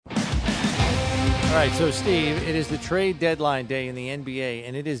All right, so Steve, it is the trade deadline day in the NBA,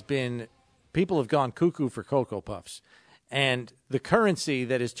 and it has been people have gone cuckoo for Cocoa Puffs. And the currency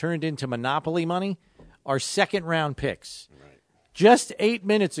that is turned into monopoly money are second-round picks. Right. Just 8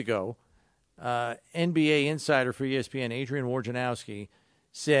 minutes ago, NBA insider for ESPN, Adrian Wojnarowski,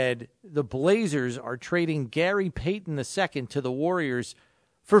 said the Blazers are trading Gary Payton II to the Warriors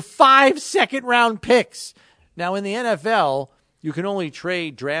for 5 second-round picks. Now, in the NFL, you can only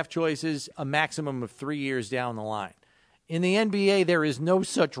trade draft choices a maximum of 3 years down the line. In the NBA, there is no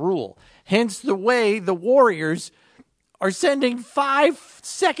such rule. Hence the way the Warriors are sending 5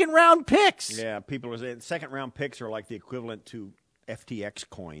 second-round picks. Yeah, people are saying second-round picks are like the equivalent to FTX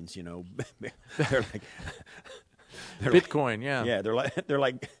coins, you know. they're Bitcoin, yeah. Yeah, they're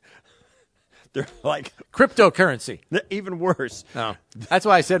like cryptocurrency. Even worse. No. That's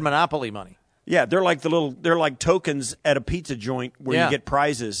why I said monopoly money. Yeah, they're like tokens at a pizza joint where you get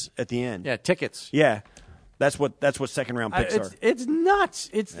prizes at the end. Yeah, tickets. Yeah. That's what second round picks are. It's nuts.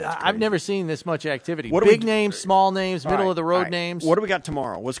 I've never seen this much activity. Big names, small names, middle of the road names. What do we got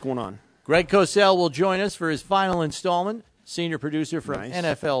tomorrow? What's going on? Greg Cosell will join us for his final installment, senior producer from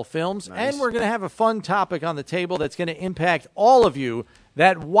NFL Films. Nice. And we're going to have a fun topic on the table that's going to impact all of you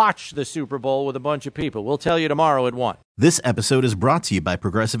that watch the Super Bowl with a bunch of people. We'll tell you tomorrow at 1. This episode is brought to you by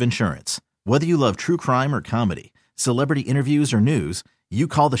Progressive Insurance. Whether you love true crime or comedy, celebrity interviews or news, you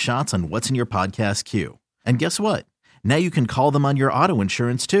call the shots on what's in your podcast queue. And guess what? Now you can call them on your auto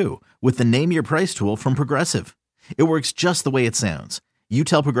insurance too with the Name Your Price tool from Progressive. It works just the way it sounds. You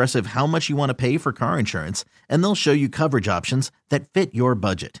tell Progressive how much you want to pay for car insurance, and they'll show you coverage options that fit your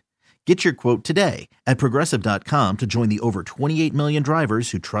budget. Get your quote today at Progressive.com to join the over 28 million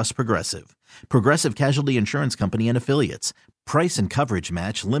drivers who trust Progressive. Progressive Casualty Insurance Company and Affiliates. Price and coverage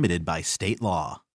match limited by state law.